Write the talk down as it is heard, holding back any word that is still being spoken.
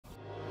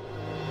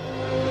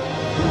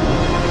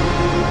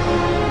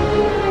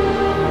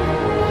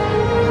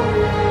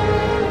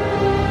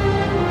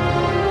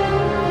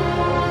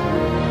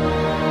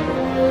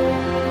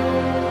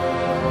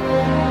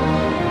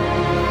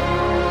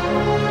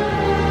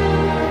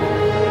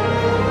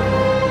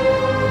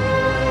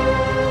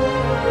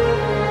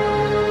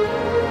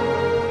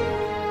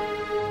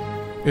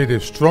It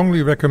is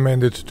strongly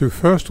recommended to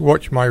first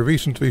watch my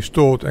recent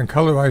restored and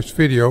colorized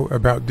video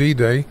about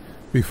D-Day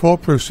before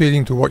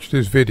proceeding to watch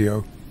this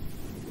video.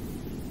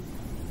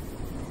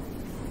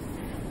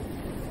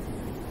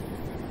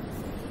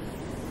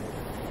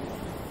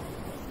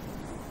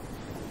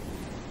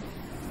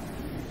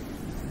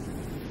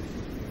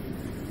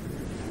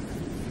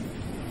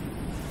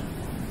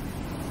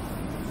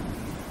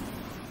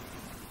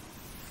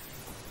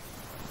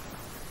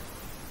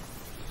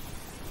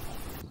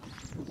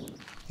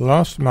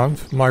 Last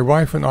month, my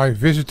wife and I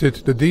visited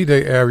the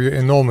D-Day area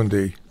in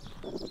Normandy.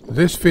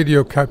 This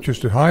video captures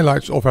the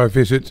highlights of our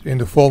visit in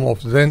the form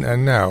of then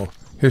and now,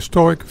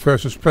 historic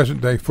versus present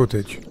day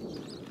footage.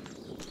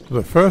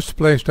 The first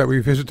place that we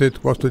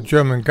visited was the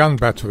German gun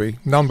battery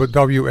number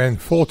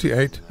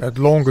WN48 at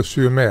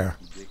Longues-sur-Mer.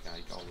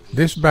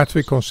 This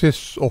battery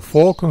consists of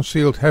 4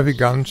 concealed heavy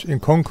guns in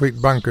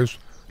concrete bunkers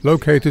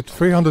located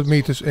 300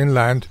 meters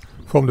inland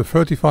from the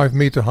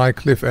 35-meter high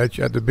cliff edge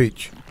at the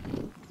beach.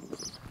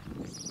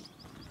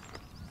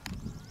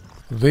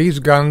 These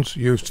guns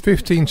used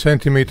 15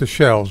 cm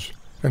shells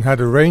and had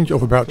a range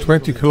of about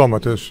 20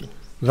 kilometers,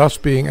 thus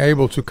being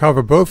able to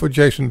cover both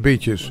adjacent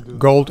beaches,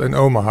 Gold and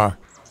Omaha.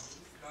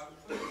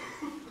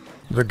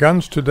 The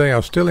guns today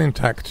are still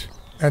intact,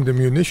 and the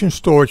munition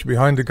storage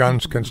behind the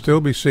guns can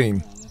still be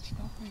seen.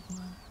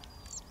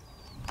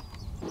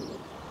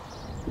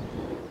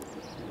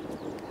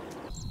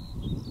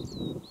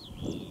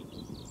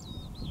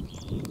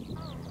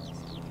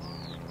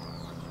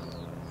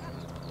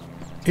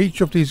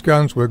 Each of these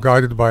guns were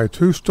guided by a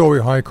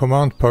 2-story high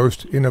command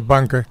post in a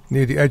bunker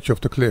near the edge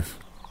of the cliff.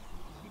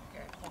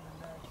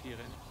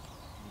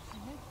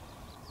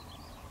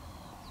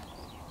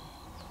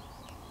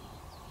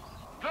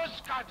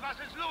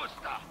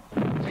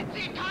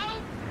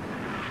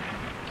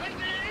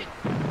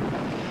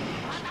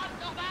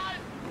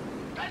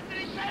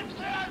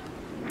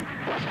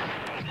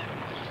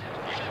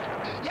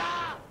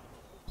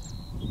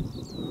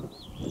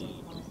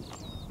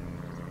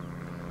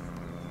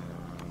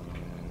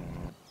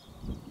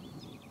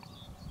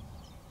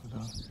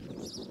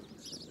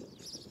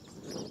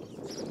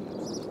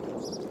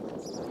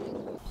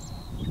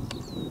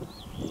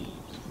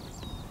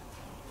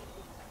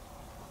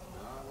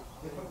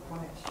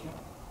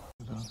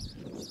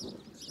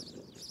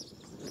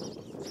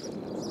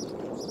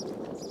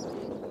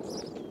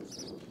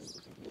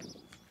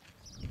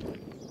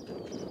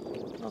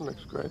 That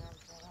looks great.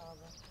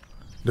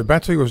 The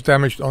battery was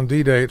damaged on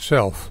D-Day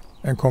itself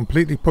and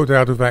completely put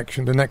out of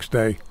action the next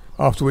day,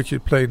 after which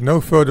it played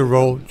no further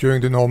role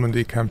during the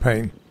Normandy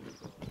campaign.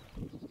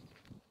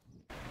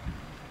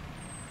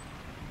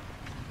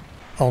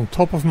 On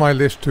top of my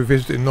list to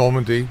visit in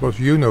Normandy was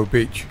Juno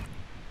Beach.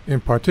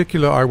 In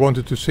particular, I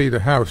wanted to see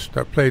the house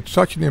that played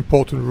such an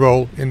important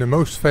role in the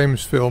most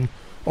famous film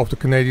of the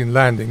Canadian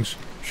landings,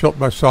 shot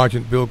by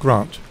Sergeant Bill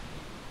Grant.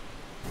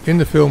 In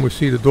the film we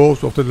see the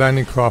doors of the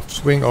landing craft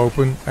swing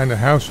open and the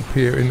house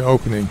appear in the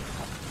opening.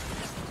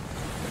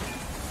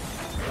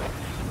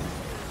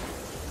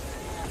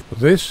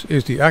 This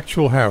is the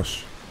actual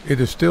house.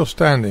 It is still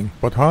standing,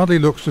 but hardly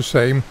looks the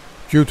same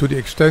due to the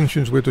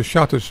extensions with the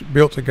shutters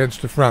built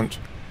against the front.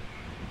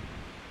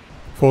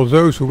 For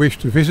those who wish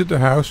to visit the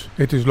house,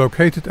 it is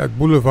located at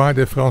Boulevard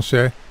des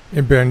Français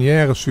in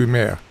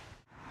Bernières-sur-Mer.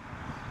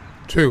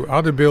 2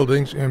 other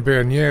buildings in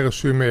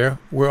Bernières-sur-Mer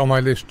were on my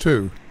list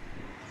too.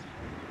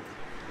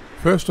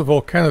 First of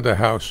all, Canada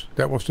House,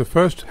 that was the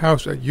first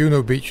house at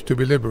Juno Beach to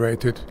be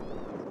liberated.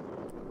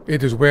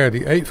 It is where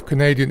the 8th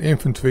Canadian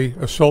Infantry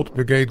Assault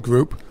Brigade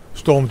Group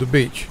stormed the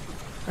beach,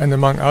 and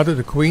among other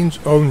the Queen's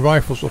Own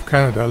Rifles of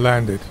Canada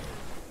landed.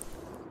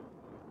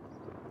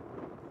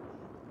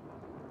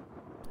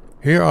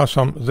 Here are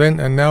some then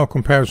and now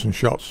comparison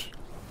shots.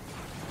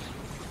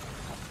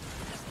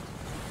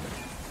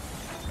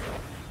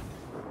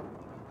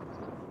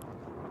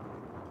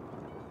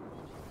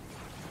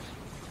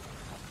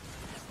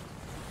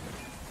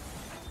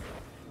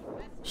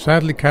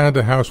 Sadly,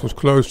 Canada House was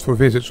closed for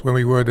visits when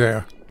we were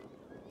there.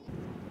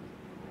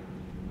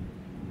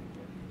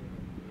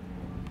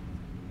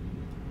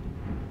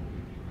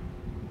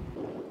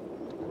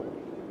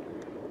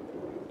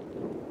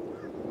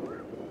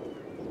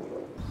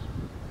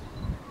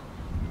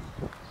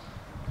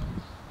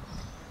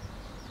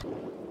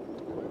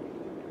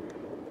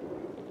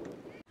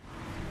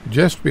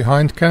 Just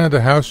behind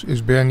Canada House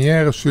is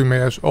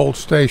Bernières-sur-Mer's old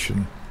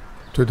station.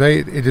 Today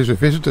it is a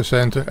visitor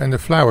centre and a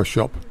flower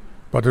shop,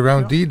 but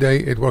around D-Day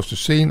it was the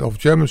scene of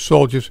German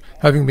soldiers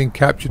having been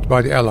captured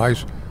by the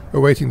Allies,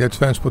 awaiting their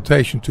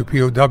transportation to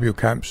POW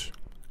camps.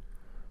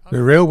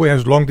 The railway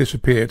has long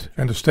disappeared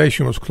and the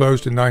station was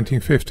closed in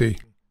 1950.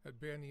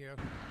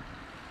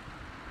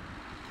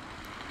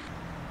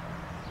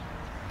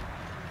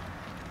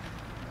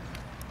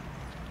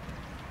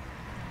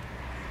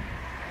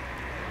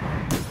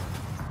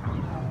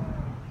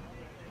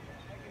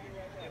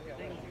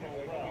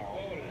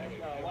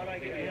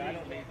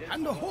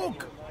 And the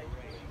hook!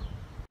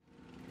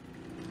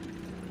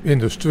 In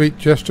the street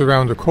just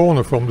around the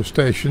corner from the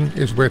station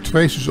is where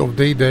traces of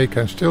D-Day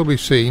can still be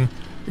seen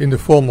in the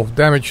form of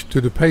damage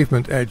to the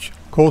pavement edge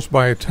caused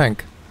by a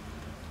tank.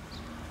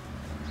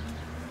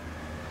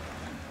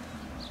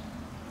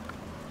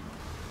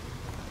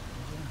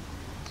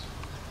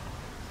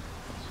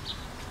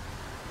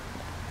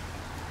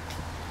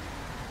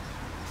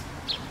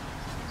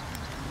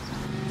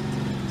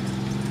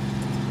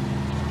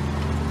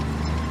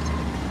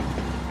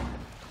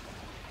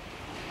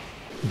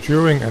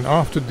 During and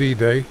after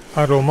D-Day,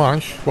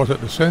 Arromanche was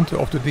at the centre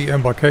of the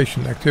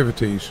de-embarkation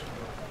activities.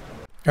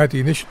 At the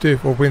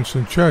initiative of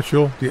Winston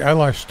Churchill, the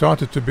Allies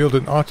started to build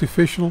an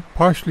artificial,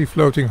 partially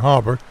floating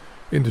harbour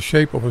in the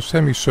shape of a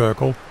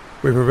semicircle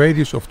with a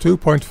radius of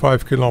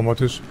 2.5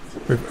 kilometers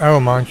with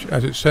Arromanche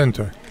as its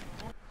centre.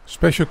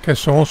 Special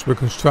caissons were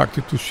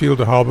constructed to shield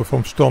the harbour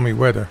from stormy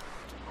weather.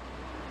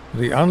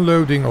 The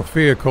unloading of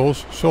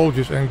vehicles,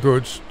 soldiers and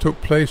goods took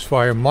place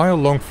via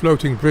mile-long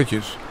floating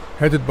bridges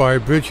headed by a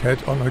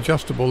bridgehead on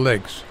adjustable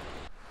legs.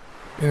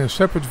 In a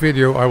separate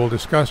video I will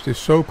discuss this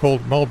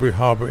so-called Mulberry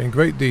harbour in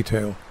great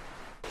detail.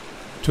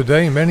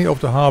 Today many of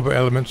the harbour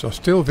elements are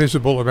still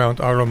visible around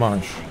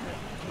Arromanche.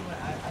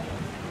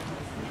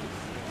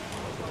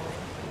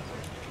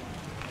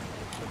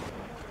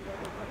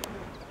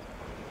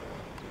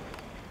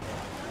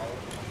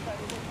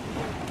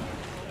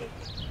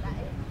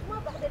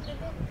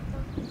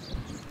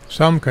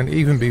 Some can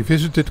even be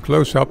visited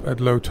close up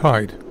at low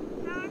tide.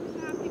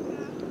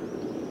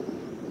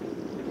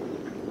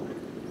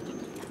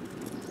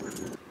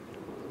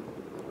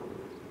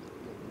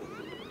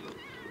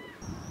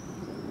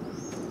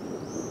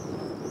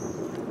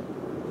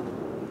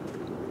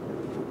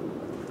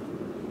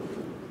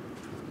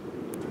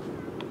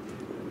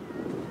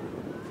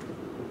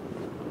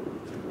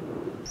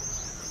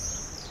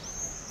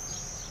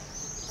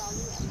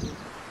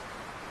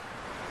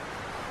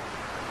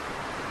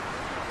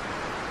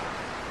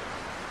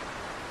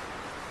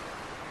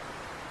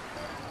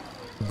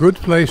 A good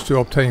place to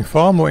obtain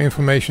far more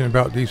information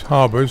about these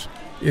harbours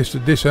is the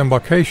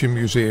Disembarkation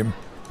Museum,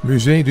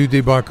 Musée du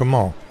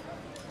Débarquement.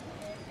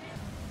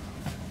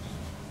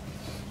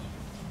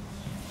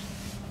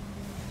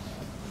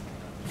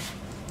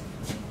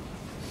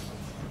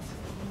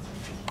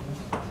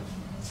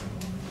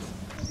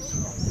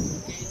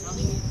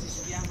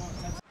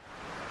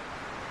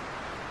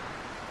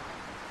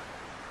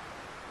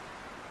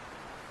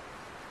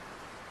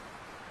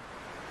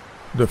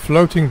 The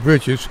floating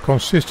bridges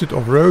consisted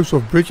of rows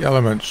of bridge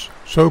elements,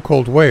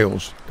 so-called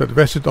whales, that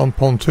rested on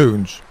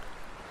pontoons.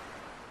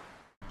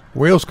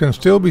 Whales can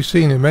still be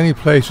seen in many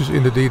places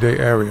in the D-Day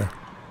area.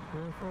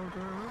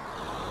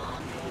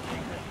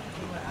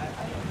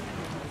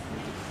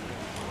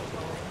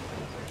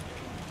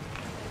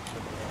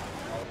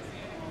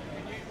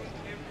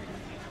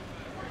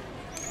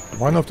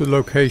 One of the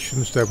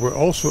locations that were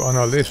also on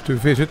our list to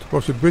visit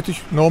was the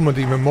British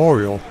Normandy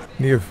Memorial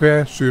near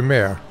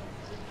Vers-sur-Mer.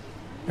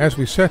 As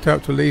we set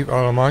out to leave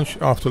Arromanche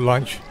after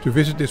lunch to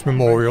visit this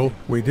memorial,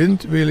 we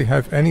didn't really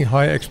have any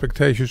high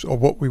expectations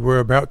of what we were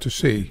about to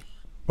see.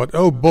 But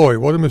oh boy,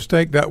 what a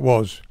mistake that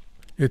was!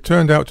 It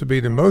turned out to be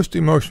the most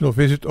emotional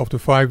visit of the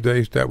 5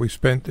 days that we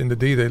spent in the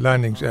D-Day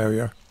landings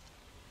area.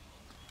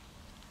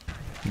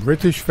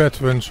 British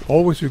veterans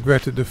always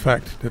regretted the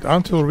fact that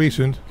until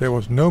recent there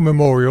was no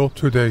memorial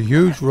to their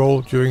huge role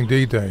during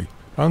D-Day,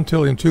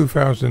 until in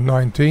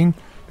 2019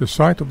 the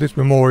site of this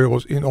memorial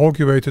was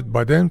inaugurated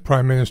by then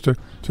Prime Minister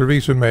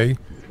Theresa May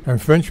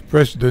and French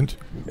President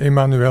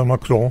Emmanuel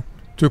Macron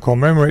to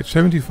commemorate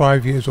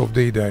 75 years of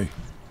D-Day.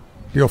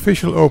 The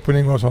official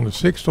opening was on the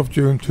 6th of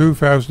June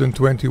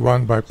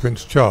 2021 by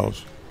Prince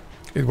Charles.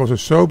 It was a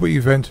sober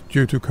event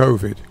due to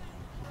COVID.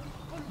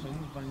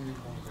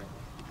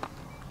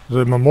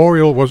 The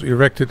memorial was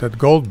erected at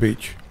Gold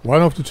Beach,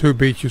 one of the two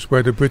beaches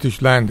where the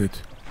British landed.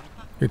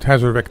 It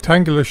has a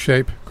rectangular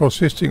shape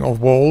consisting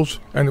of walls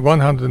and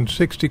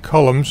 160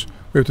 columns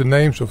with the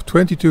names of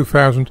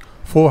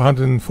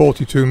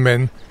 22,442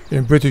 men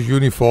in British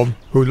uniform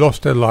who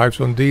lost their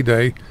lives on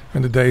D-Day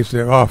and the days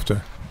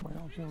thereafter.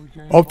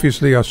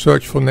 Obviously I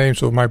searched for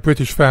names of my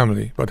British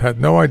family, but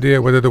had no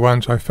idea whether the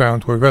ones I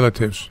found were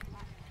relatives.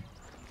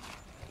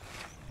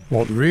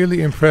 What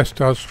really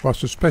impressed us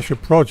was the special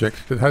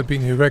project that had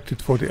been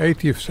erected for the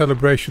 80th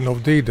celebration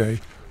of D-Day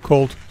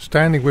called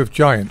Standing with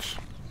Giants.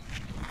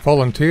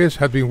 Volunteers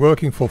had been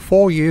working for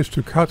 4 years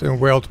to cut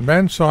and weld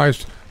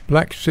man-sized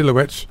black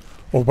silhouettes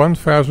of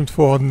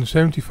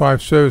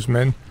 1,475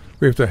 servicemen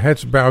with their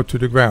heads bowed to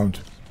the ground.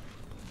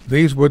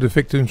 These were the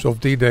victims of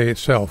D-Day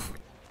itself.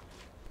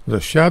 The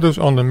shadows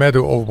on the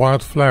meadow of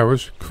wild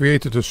flowers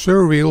created a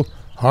surreal,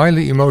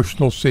 highly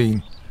emotional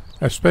scene,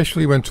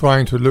 especially when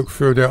trying to look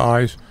through their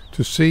eyes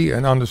to see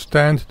and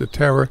understand the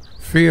terror,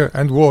 fear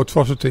and war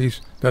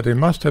atrocities that they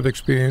must have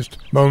experienced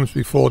moments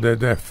before their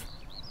death.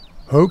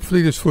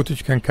 Hopefully this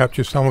footage can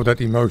capture some of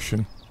that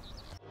emotion.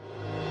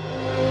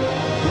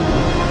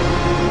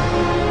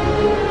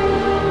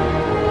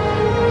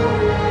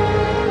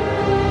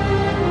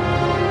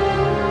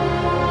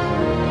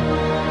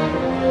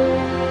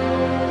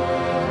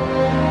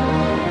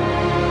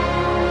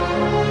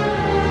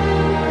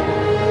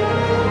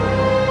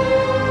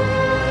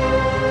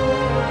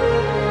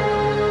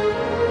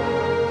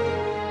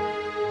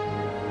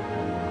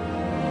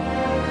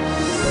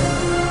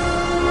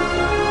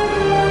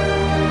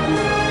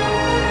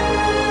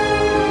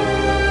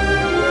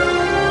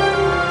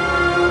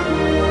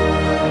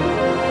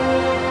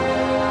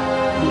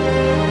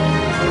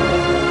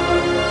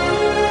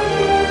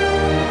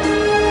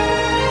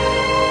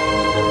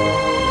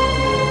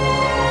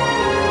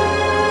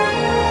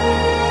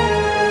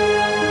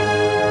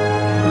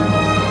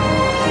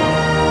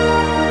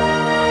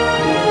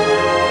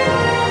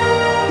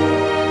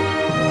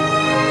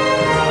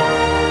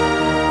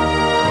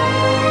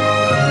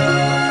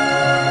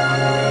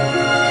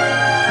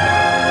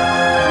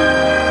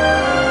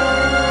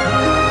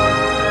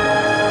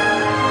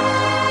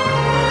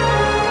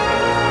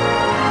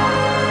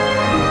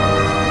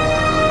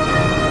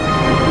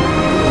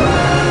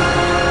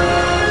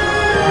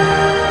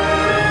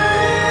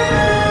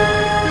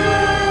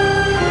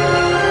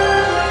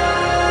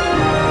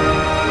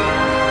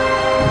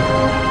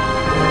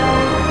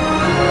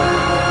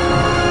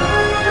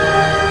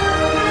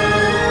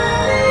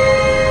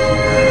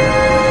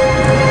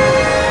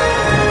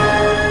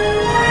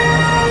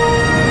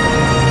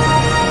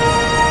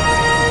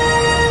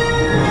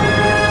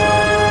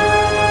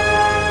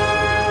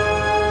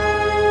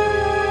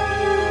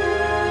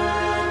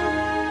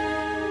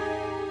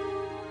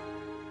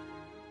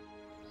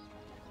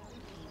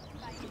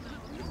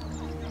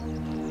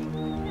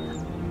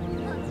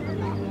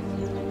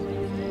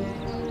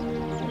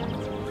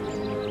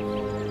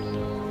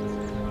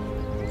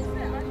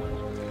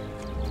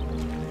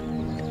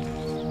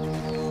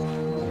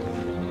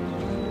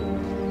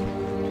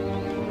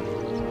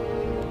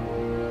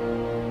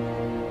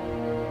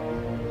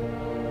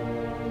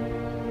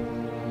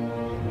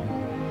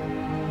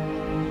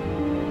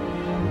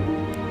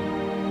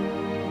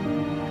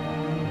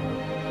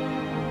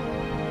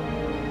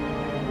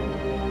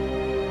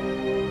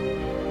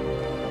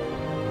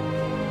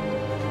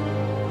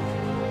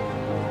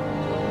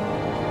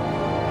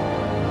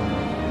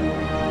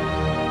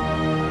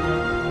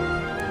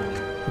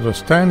 The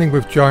Standing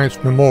with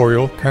Giants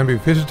Memorial can be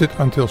visited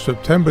until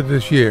September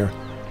this year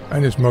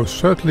and is most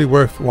certainly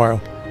worthwhile.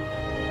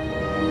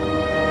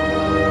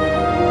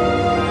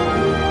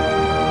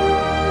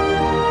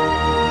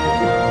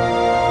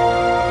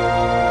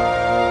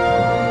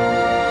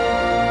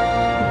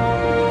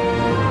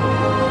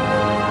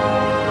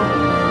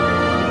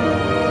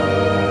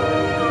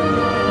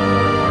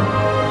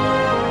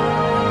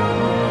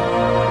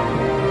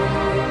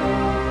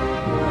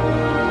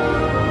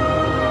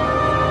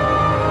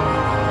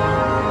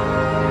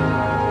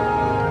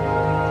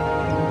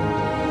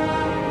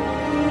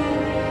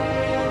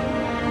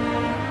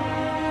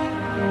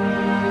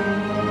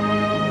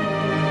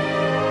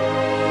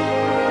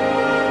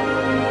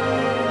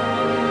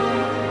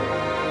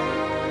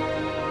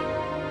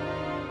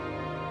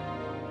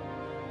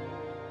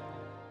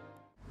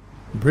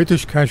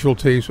 British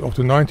casualties of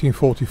the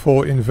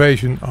 1944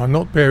 invasion are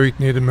not buried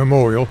near the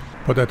memorial,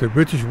 but at the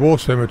British War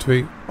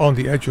Cemetery on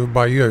the edge of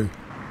Bayeux.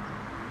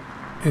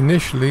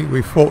 Initially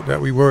we thought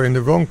that we were in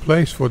the wrong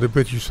place for the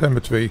British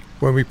cemetery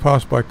when we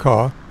passed by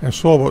car and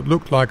saw what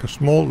looked like a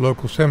small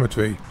local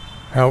cemetery.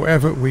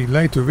 However, we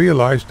later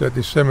realized that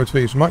this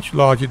cemetery is much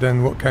larger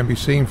than what can be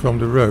seen from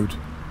the road.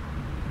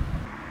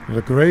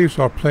 The graves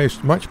are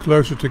placed much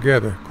closer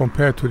together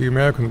compared to the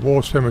American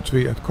War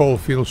Cemetery at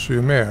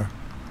Colleville-sur-Mer.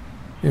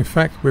 In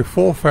fact, with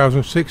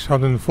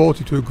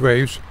 4,642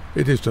 graves,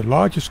 it is the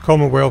largest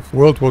Commonwealth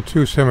World War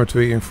II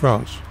cemetery in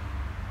France.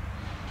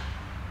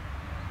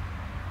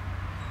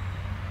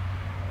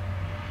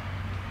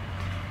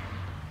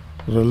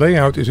 The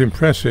layout is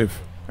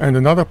impressive, and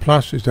another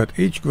plus is that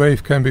each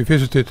grave can be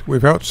visited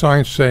without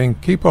signs saying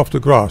 "keep off the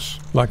grass",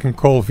 like in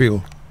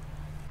Colleville.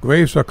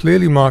 Graves are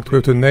clearly marked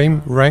with the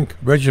name, rank,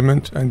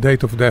 regiment and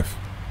date of death.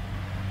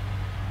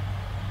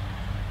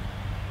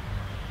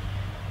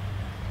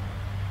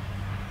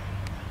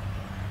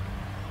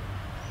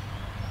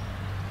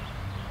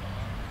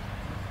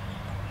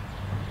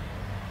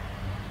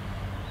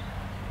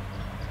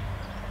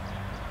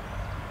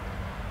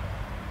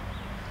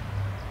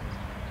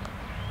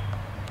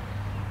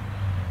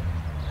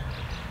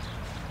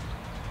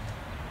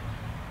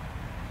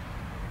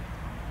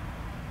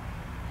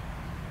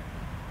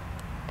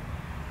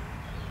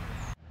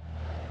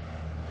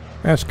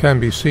 As can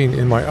be seen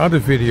in my other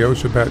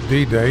videos about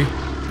D-Day,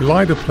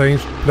 glider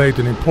planes played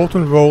an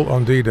important role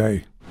on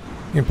D-Day.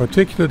 In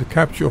particular, the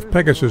capture of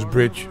Pegasus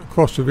Bridge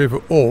across the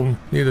River Orne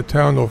near the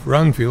town of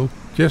Ranville,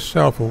 just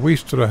south of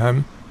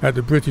Ouistreham at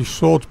the British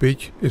Swords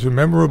Beach, is a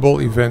memorable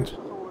event.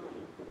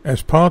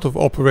 As part of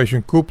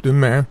Operation Coupe de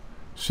Main,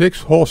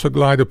 6 Horsa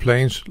glider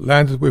planes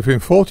landed within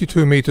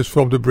 42 meters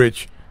from the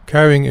bridge,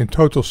 carrying in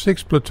total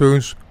 6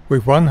 platoons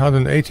with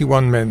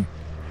 181 men.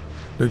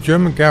 The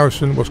German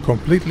garrison was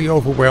completely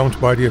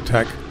overwhelmed by the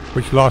attack,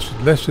 which lasted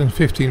less than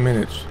 15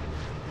 minutes.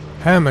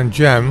 Ham and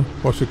Jam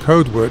was the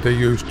code word they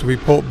used to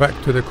report back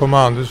to their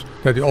commanders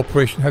that the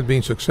operation had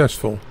been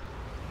successful.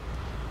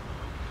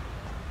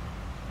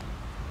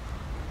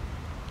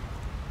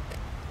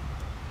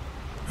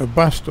 A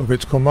bust of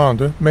its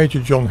commander, Major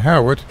John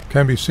Howard,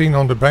 can be seen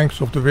on the banks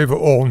of the River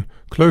Orne,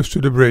 close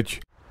to the bridge.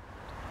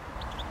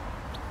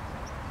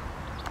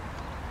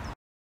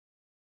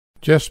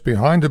 Just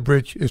behind the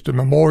bridge is the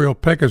Memorial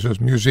Pegasus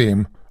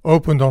Museum,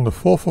 opened on the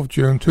 4th of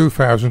June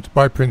 2000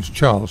 by Prince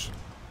Charles.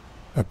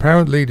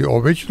 Apparently the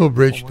original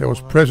bridge that was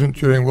present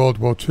during World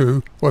War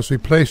II was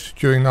replaced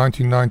during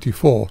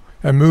 1994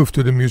 and moved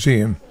to the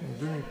museum.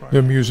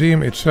 The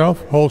museum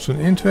itself holds an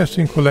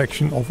interesting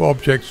collection of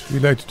objects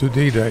related to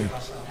D-Day.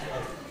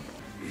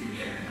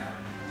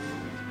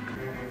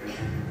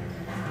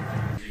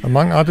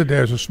 Among other,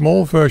 there is a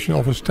small version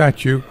of a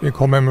statue in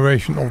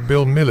commemoration of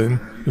Bill Millin,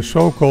 the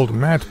so-called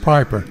Mad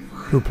Piper,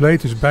 who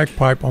played his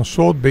bagpipe on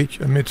Sword Beach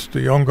amidst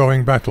the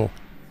ongoing battle.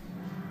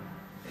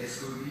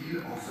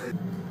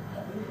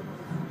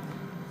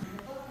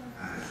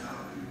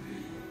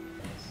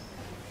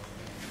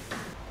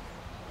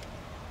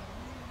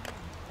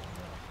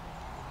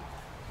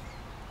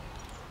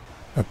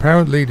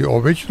 Apparently the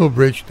original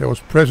bridge that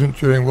was present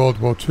during World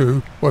War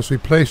II was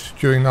replaced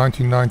during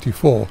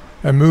 1994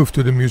 and moved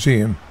to the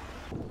museum.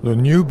 The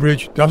new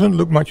bridge doesn't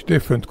look much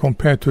different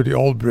compared to the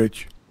old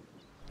bridge.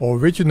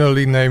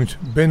 Originally named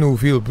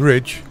Benouville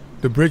Bridge,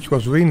 the bridge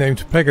was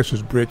renamed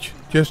Pegasus Bridge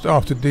just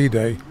after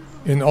D-Day,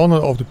 in honor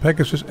of the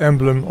Pegasus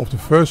emblem of the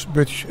 1st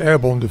British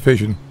Airborne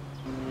Division.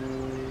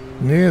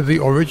 Near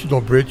the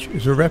original bridge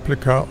is a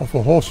replica of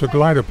a Horsa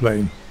glider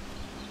plane.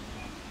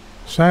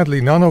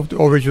 Sadly, none of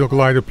the original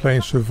glider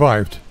planes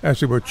survived, as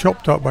they were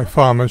chopped up by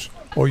farmers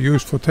or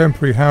used for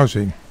temporary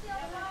housing.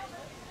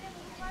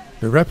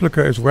 The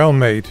replica is well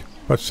made,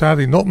 but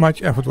sadly not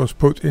much effort was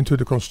put into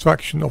the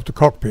construction of the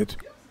cockpit.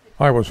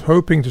 I was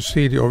hoping to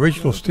see the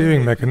original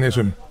steering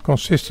mechanism,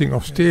 consisting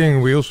of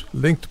steering wheels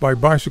linked by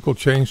bicycle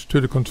chains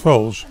to the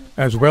controls,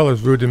 as well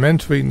as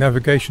rudimentary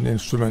navigation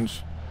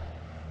instruments.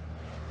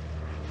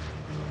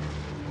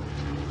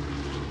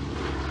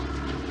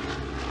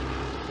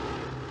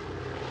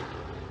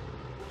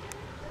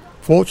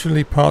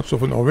 Fortunately, parts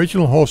of an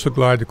original Horsa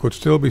glider could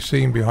still be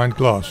seen behind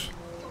glass.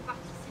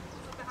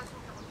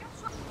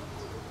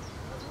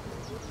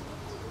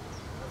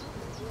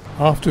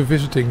 After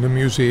visiting the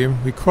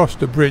museum, we crossed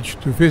the bridge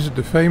to visit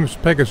the famous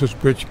Pegasus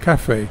Bridge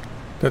Café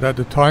that at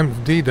the time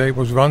of D-Day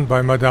was run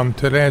by Madame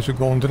Thérèse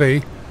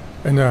Gondry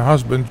and her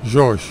husband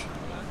Georges.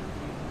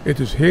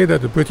 It is here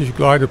that the British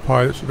glider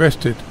pilots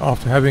rested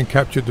after having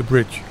captured the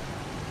bridge.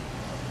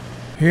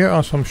 Here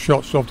are some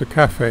shots of the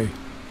cafe.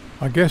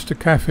 I guess the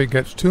cafe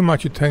gets too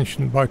much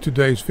attention by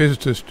today's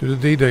visitors to the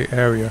D-Day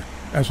area,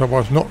 as I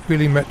was not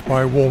really met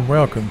by a warm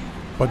welcome,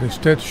 but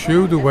instead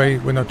shooed away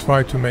when I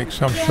tried to make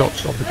some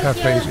shots of the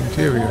cafe's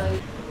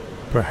interior.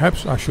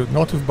 Perhaps I should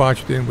not have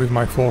barged in with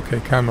my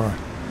 4K camera.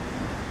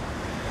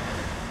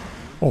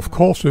 Of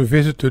course, a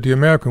visit to the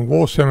American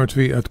War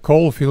Cemetery at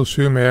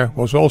Colleville-sur-Mer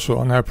was also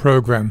on our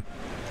program.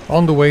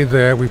 On the way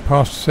there we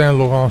passed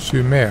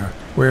Saint-Laurent-sur-Mer,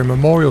 where a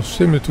memorial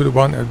similar to the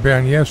one at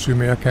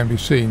Bernières-sur-Mer can be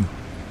seen.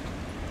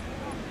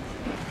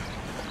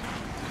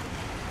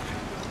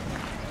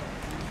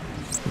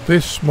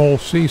 This small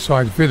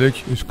seaside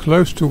village is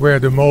close to where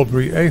the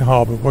Mulberry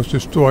harbour was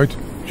destroyed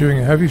during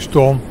a heavy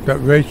storm that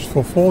raged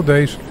for 4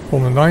 days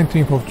from the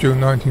 19th of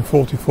June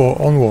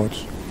 1944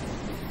 onwards.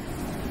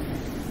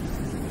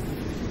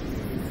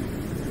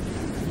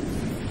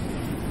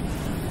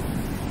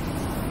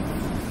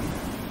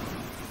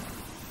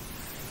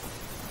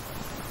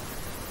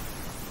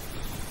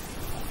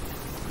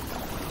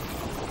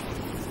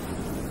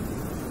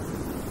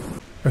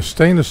 A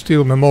stainless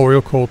steel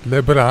memorial called Les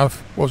Braves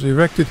was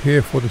erected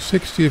here for the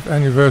 60th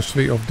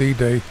anniversary of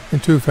D-Day in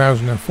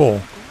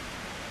 2004.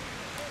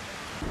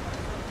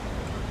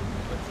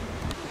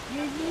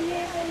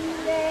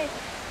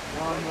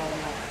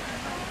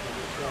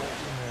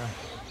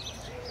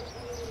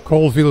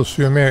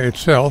 Colleville-sur-Mer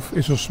itself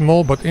is a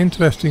small but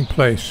interesting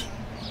place.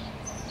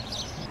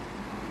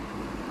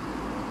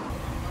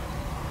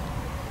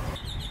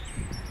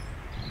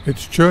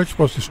 Its church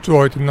was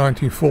destroyed in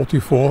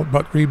 1944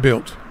 but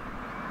rebuilt.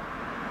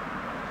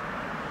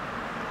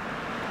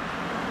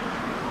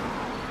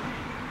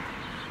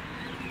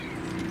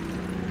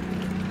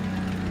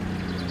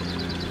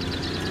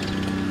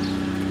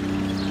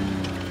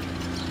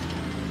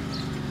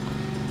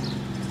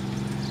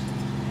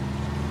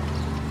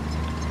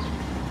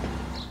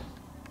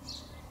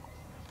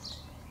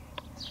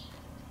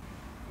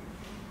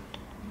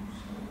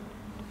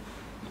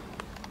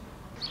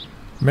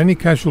 Many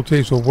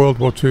casualties of World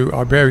War II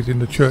are buried in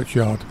the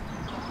churchyard.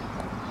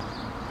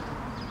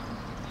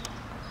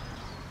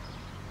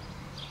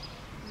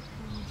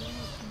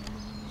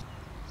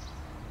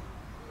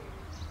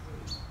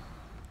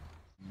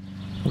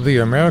 The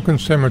American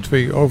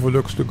cemetery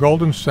overlooks the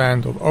golden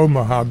sand of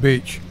Omaha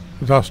Beach,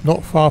 thus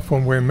not far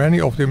from where many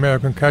of the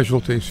American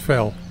casualties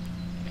fell.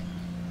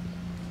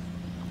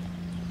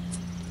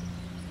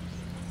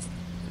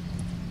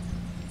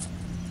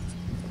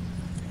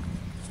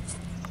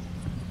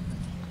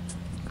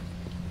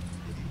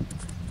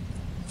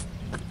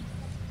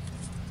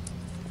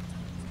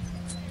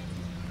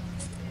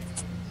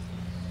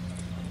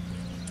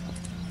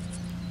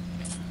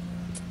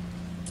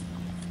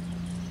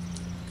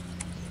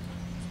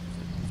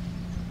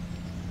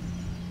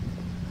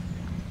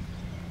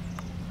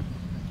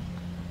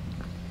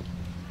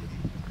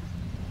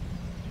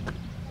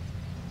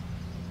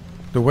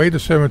 The way the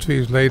cemetery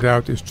is laid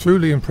out is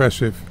truly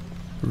impressive.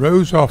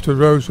 Rows after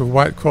rows of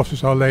white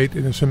crosses are laid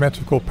in a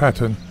symmetrical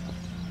pattern.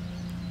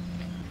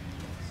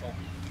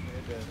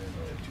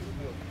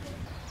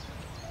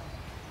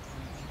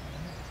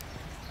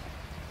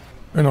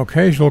 An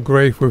occasional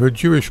grave with a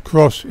Jewish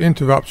cross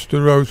interrupts the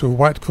rows of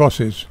white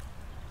crosses.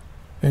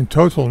 In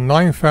total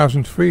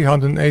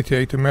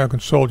 9,388 American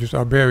soldiers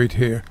are buried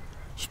here,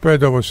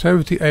 spread over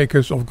 70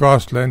 acres of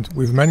grassland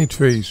with many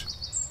trees.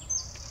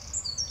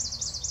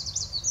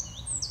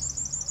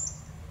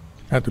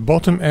 At the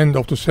bottom end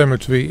of the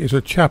cemetery is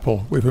a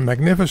chapel with a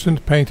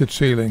magnificent painted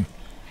ceiling.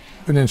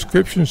 An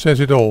inscription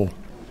says it all: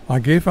 "I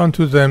give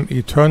unto them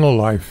eternal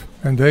life,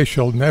 and they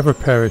shall never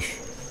perish."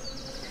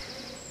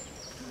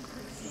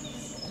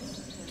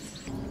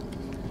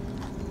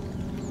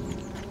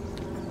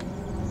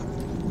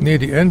 Near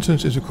the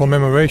entrance is a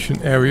commemoration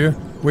area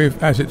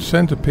with as its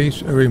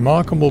centerpiece a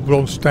remarkable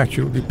bronze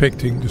statue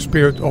depicting the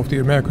spirit of the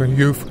American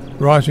youth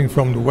rising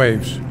from the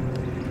waves.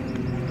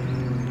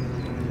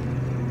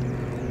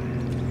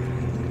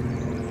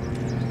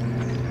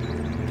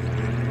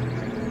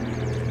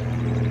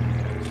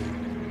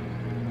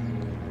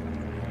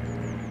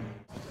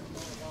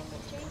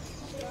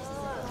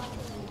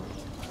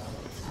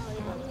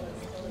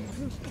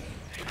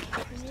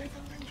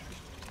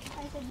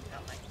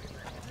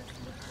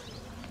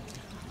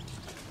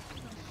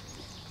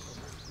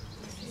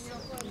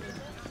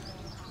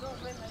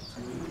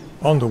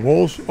 On the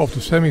walls of the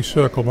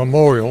semicircle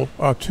memorial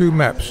are two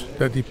maps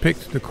that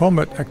depict the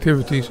combat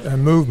activities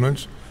and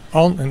movements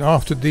on and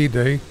after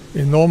D-Day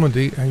in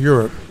Normandy and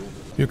Europe.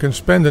 You can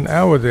spend an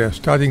hour there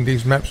studying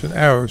these maps and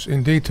arrows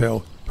in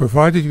detail,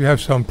 provided you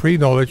have some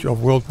pre-knowledge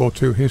of World War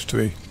II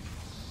history.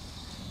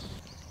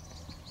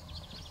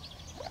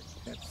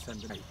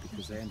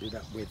 Because they ended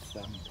up with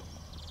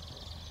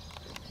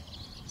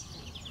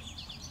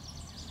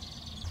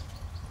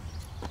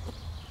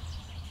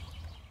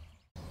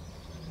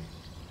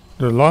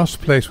The last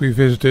place we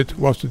visited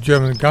was the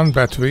German gun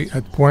battery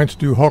at Pointe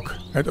du Hoc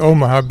at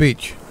Omaha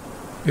Beach.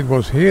 It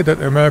was here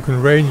that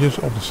American Rangers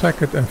of the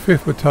 2nd and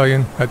 5th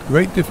Battalion had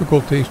great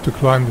difficulties to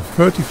climb the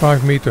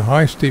 35-meter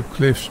high steep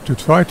cliffs to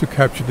try to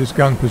capture this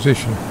gun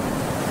position.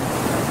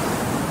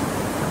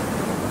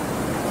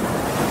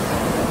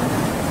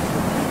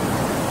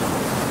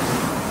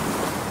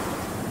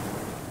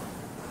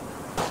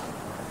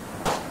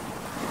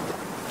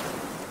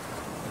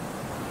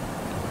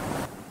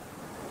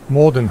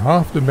 More than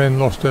half the men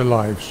lost their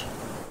lives.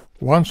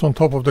 Once on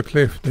top of the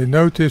cliff, they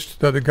noticed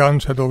that the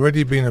guns had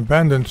already been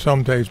abandoned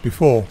some days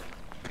before.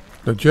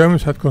 The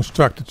Germans had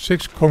constructed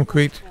 6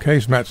 concrete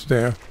casemats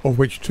there, of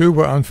which 2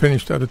 were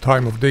unfinished at the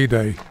time of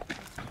D-Day.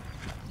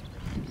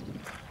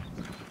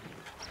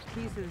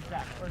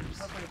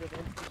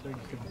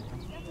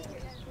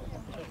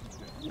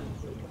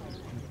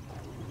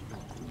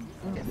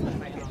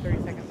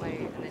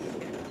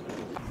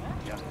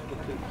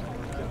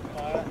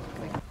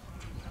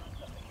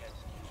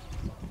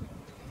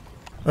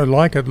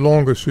 Unlike at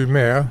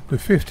Longues-sur-Mer, the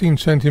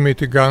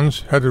 15-centimeter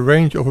guns had a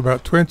range of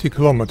about 20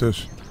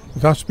 kilometers,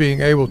 thus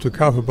being able to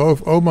cover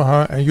both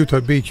Omaha and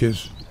Utah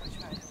beaches.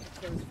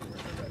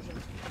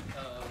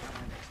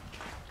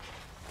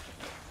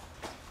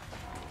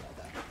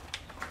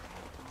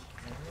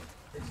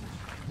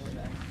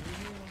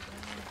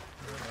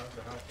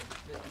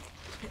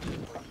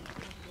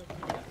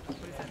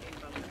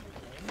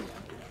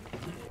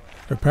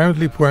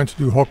 Apparently Pointe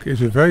du Hoc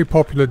is a very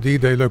popular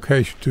D-Day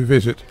location to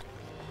visit.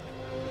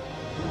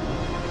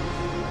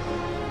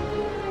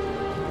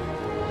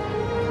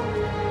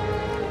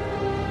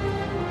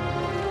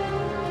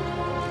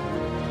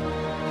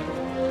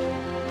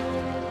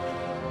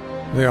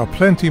 There are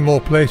plenty more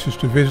places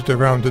to visit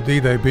around the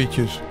D-Day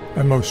beaches,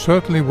 and most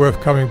certainly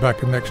worth coming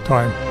back next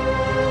time.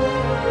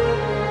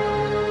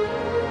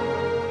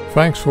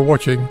 Thanks for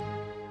watching.